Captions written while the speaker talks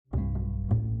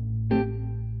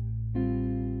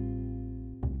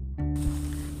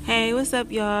Hey, what's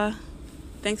up, y'all?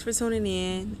 Thanks for tuning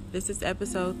in. This is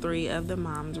episode 3 of the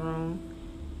Mom's Room,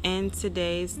 and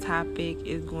today's topic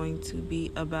is going to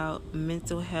be about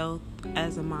mental health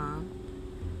as a mom.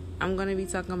 I'm going to be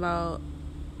talking about,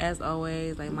 as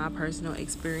always, like my personal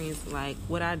experience, like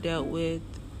what I dealt with,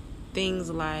 things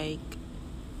like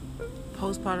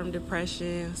postpartum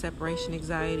depression, separation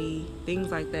anxiety,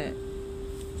 things like that.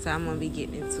 So I'm going to be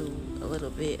getting into a little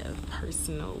bit of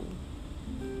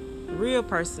real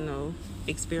personal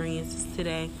experiences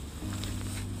today.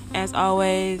 As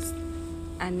always,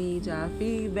 I need y'all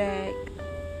feedback.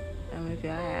 If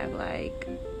y'all have like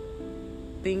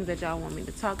things that y'all want me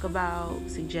to talk about,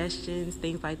 suggestions,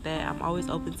 things like that, I'm always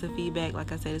open to feedback.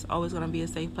 Like I said, it's always going to be a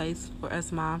safe place for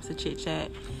us moms to chit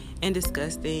chat and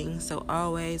discuss things. So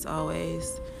always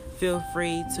feel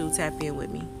free to tap in with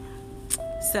me.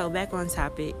 So back on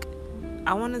topic,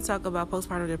 I want to talk about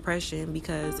postpartum depression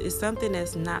because it's something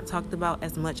that's not talked about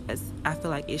as much as I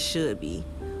feel like it should be.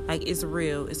 Like, it's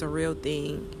real. It's a real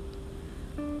thing.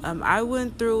 I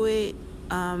went through it.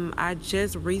 I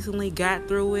just recently got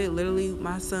through it. Literally,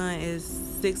 my son is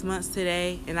 6 months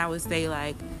today, and I would say,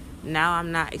 like, now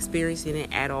I'm not experiencing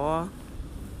it at all.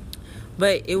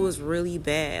 But it was really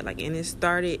bad. Like, and it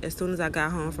started as soon as I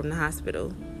got home from the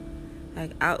hospital.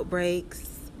 Like,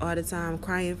 outbreaks all the time,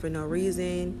 crying for no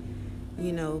reason.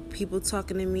 People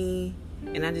talking to me,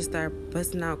 and I just started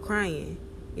busting out crying.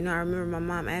 I remember my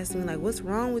mom asking me, like, what's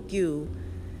wrong with you?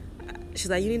 She's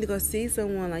like, you need to go see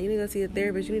someone. Like, you need to go see a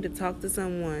therapist. You need to talk to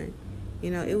someone.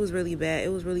 It was really bad. It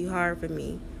was really hard for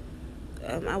me.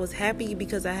 I was happy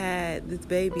because I had this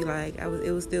baby. Like,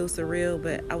 it was still surreal,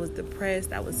 but I was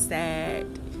depressed. I was sad.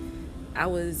 I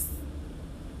wasn't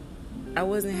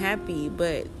happy,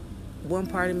 but one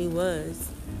part of me was.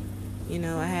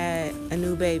 I had a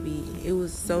new baby. It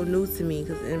was so new to me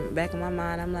because in the back of my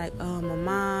mind, I'm like, oh, my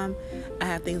mom, I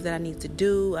have things that I need to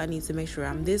do. I need to make sure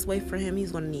I'm this way for him.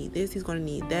 He's going to need this. He's going to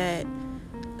need that.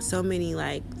 So many,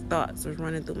 thoughts was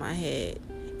running through my head.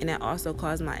 And that also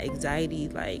caused my anxiety,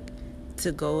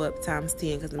 to go up times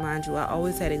 10. Because, mind you, I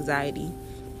always had anxiety.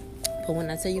 But when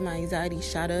I tell you my anxiety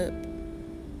shot up,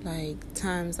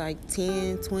 times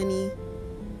 10, 20,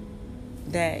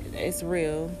 that it's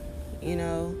real,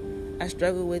 I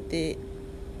struggled with it.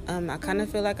 I kind of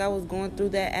feel like I was going through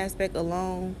that aspect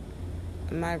alone.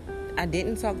 I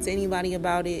didn't talk to anybody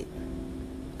about it.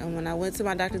 And when I went to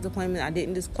my doctor's appointment, I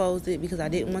didn't disclose it because I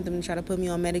didn't want them to try to put me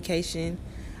on medication.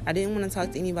 I didn't want to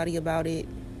talk to anybody about it.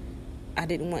 I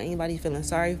didn't want anybody feeling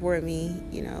sorry for me.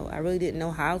 I really didn't know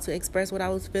how to express what I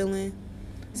was feeling.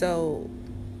 So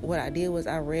what I did was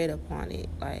I read upon it.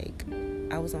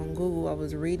 I was on Google. I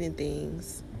was reading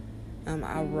things.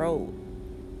 I wrote.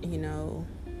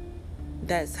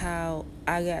 That's how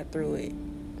I got through it.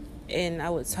 And I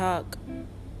would talk.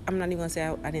 I'm not even gonna say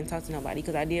I didn't talk to nobody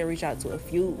because I did reach out to a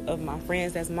few of my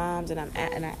friends that's moms, and I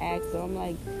asked them, I'm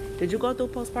like, did you go through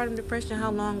postpartum depression? How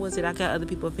long was it? I got other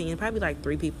people's opinion, probably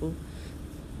 3 people.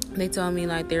 They told me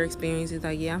their experiences.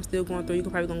 Yeah, I'm still going through. You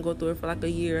could probably gonna go through it for a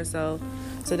year or so.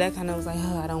 So that kind of was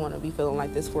I don't want to be feeling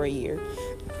like this for a year.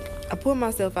 I pulled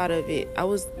myself out of it.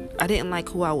 I didn't like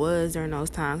who I was during those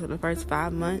times. For the first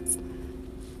 5 months,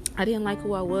 I didn't like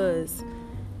who I was.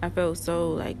 I felt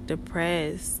so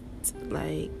depressed.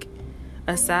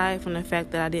 Aside from the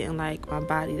fact that I didn't like my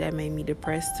body, that made me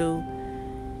depressed too.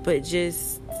 But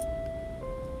just,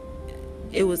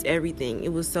 it was everything.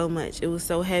 It was so much. It was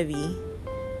so heavy.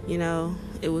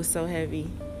 It was so heavy.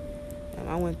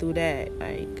 I went through that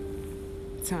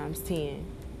times 10.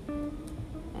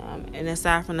 And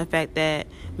aside from the fact that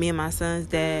me and my son's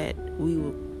dad,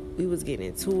 we was getting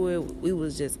into it. We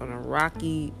was just on a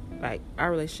rocky,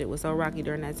 our relationship was so rocky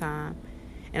during that time.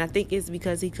 And I think it's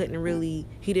because he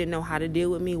didn't know how to deal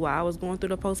with me while I was going through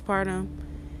the postpartum.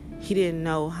 He didn't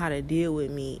know how to deal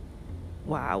with me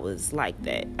while I was like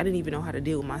that. I didn't even know how to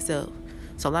deal with myself.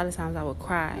 So a lot of times I would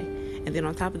cry. And then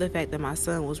on top of the fact that my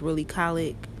son was really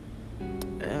colic,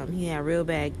 he had real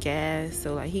bad gas.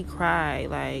 So he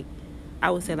cried, I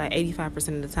would say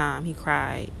 85% of the time he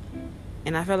cried.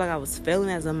 And I felt like I was failing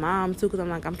as a mom too, because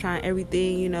I'm trying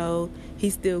everything,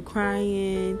 he's still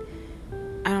crying.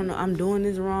 I don't know, I'm doing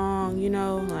this wrong,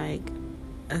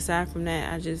 aside from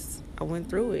that, I went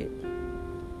through it.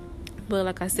 But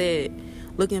like I said,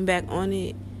 looking back on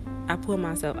it, I pulled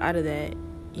myself out of that,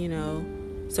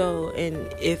 So, and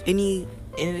if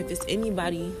it's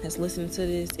anybody that's listening to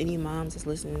this, any moms that's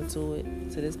listening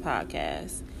to this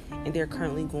podcast, and they're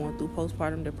currently going through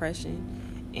postpartum depression,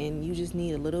 and you just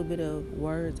need a little bit of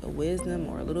words of wisdom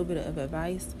or a little bit of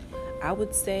advice, I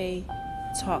would say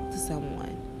talk to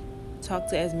someone. talk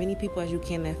to as many people as you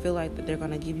can that feel like that they're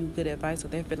going to give you good advice, or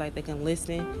they feel like they can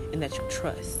listen and that you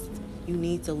trust. You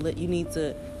need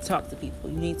to talk to people.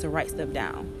 You need to write stuff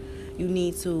down. You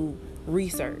need to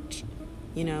research,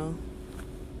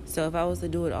 So if I was to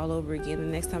do it all over again the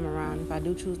next time around, if I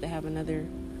do choose to have another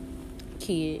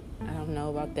kid, I don't know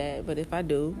about that, but if I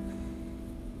do,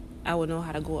 I would know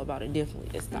how to go about it differently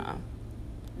this time.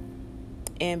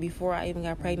 And before I even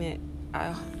got pregnant,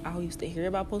 I used to hear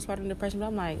about postpartum depression, but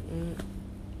I'm like,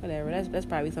 whatever. That's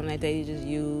probably something that they just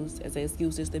use as an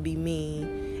excuse just to be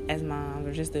mean as moms,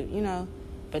 or just to,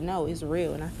 But no, it's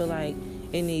real, and I feel like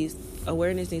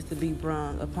awareness needs to be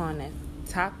brought upon that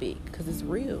topic because it's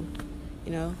real,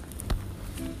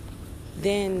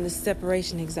 Then the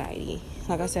separation anxiety.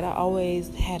 Like I said, I always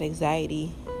had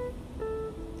anxiety,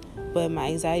 but my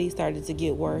anxiety started to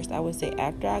get worse. I would say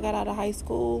after I got out of high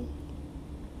school,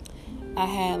 I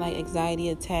had like anxiety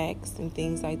attacks and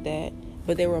things like that,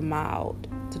 but they were mild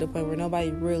to the point where nobody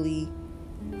really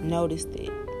noticed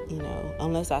it,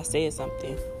 unless I said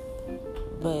something.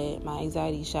 But my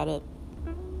anxiety shot up,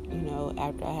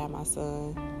 after I had my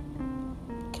son,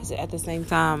 because at the same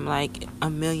time, like a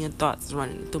million thoughts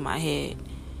running through my head.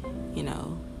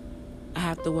 I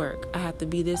have to work. I have to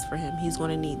be this for him. He's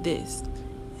going to need this.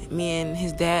 Me and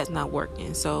his dad's not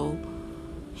working, so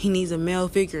he needs a male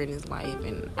figure in his life,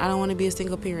 and I don't want to be a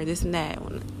single parent, this and that.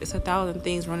 It's 1,000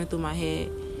 things running through my head.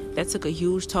 That took a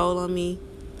huge toll on me.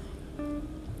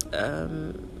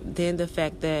 Then the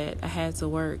fact that I had to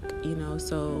work,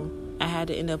 so I had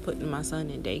to end up putting my son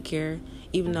in daycare,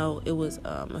 even though it was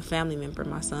a family member,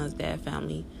 my son's dad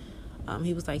family.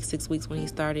 He was like 6 weeks when he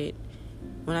started.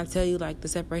 When I tell you, like, the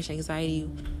separation anxiety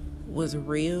was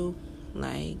real,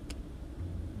 like,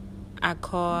 I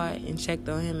called and checked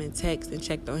on him and text and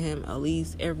checked on him at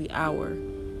least every hour,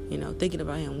 thinking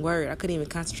about him. I couldn't even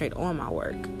concentrate on my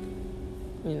work,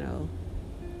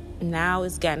 Now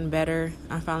it's gotten better.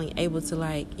 I'm finally able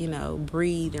to,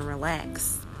 breathe and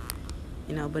relax,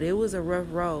 but it was a rough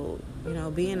road.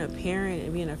 Being a parent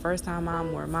and being a first-time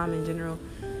mom, or a mom in general,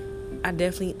 I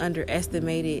definitely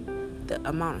underestimated the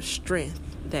amount of strength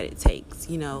that it takes,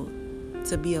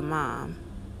 to be a mom,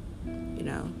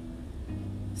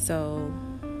 So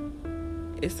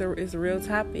it's real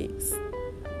topics,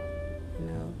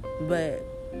 But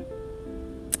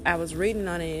I was reading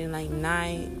on it, and like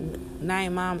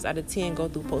nine moms out of 10 go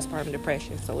through postpartum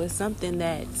depression. So it's something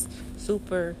that's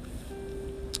super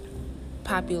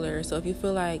popular. So if you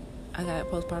feel like I got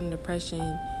postpartum depression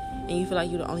and you feel like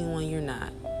you're the only one, you're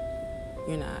not.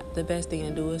 The best thing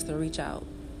to do is to reach out.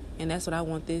 And that's what I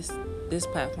want this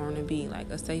platform to be, like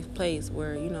a safe place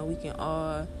where, we can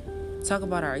all talk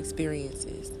about our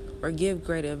experiences or give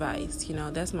great advice.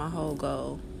 That's my whole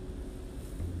goal.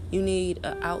 You need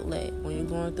an outlet when you're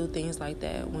going through things like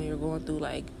that, when you're going through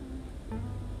like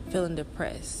feeling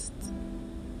depressed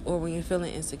or when you're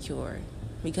feeling insecure,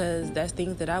 because that's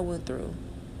things that I went through.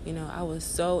 I was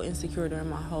so insecure during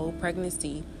my whole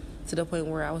pregnancy, to the point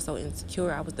where I was so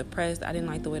insecure, I was depressed. I didn't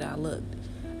like the way that I looked.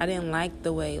 I didn't like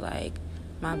the way like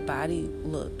my body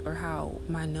looked or how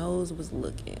my nose was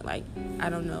looking. Like, I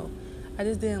don't know. I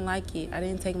just didn't like it. I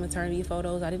didn't take maternity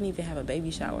photos. I didn't even have a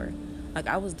baby shower. Like,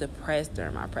 I was depressed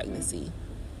during my pregnancy.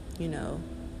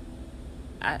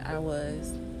 I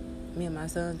was. Me and my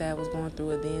son's dad was going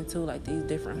through it then too, like these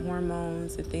different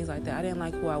hormones and things like that. I didn't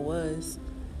like who I was.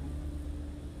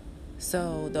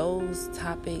 So those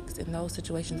topics and those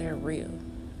situations, they're real.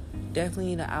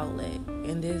 Definitely need an outlet.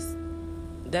 And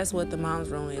that's what the Mom's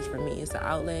Room is for me. It's an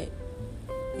outlet,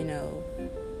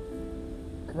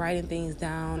 writing things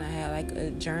down. I had like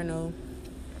a journal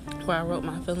where I wrote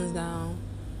my feelings down.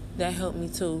 That helped me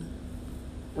too.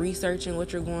 Researching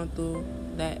what you're going through,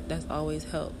 that's always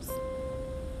helps.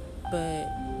 But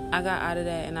I got out of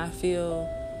that, and I feel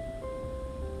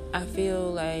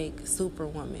like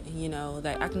Superwoman,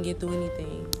 like I can get through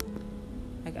anything.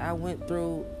 Like, I went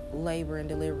through labor and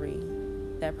delivery.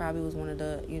 That probably was one of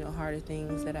the, hardest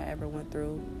things that I ever went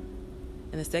through.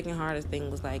 And the second hardest thing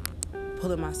was like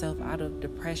pulling myself out of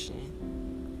depression.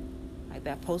 Like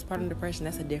that postpartum depression,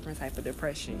 that's a different type of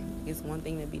depression. It's one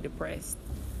thing to be depressed,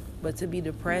 but to be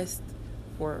depressed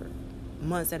for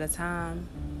months at a time,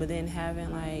 but then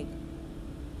having like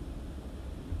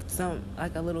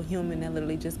a little human that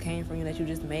literally just came from you, that you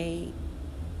just made,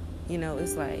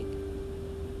 it's like,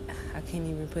 I can't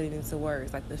even put it into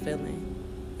words, like the feeling,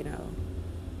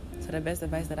 So the best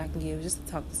advice that I can give is just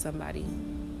to talk to somebody,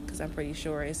 because I'm pretty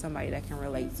sure it's somebody that can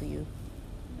relate to you.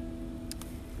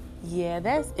 Yeah,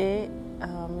 that's it.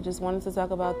 I just wanted to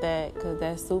talk about that because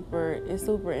it's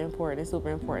super important. It's super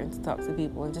important to talk to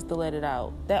people and just to let it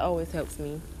out. That always helps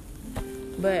me.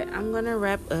 But I'm going to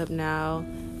wrap up now.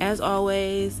 As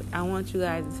always, I want you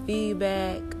guys'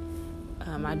 feedback.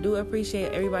 I do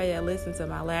appreciate everybody that listened to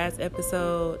my last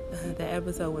episode. That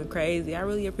episode went crazy. I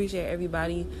really appreciate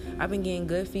everybody. I've been getting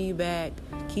good feedback.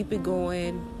 Keep it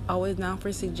going. Always down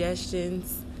for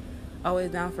suggestions.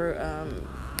 Always down for,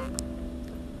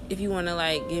 if you want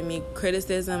to, give me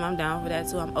criticism, I'm down for that,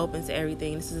 too. I'm open to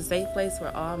everything. This is a safe place for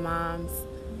all moms.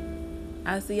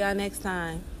 I'll see y'all next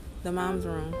time. The Mom's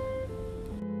Room.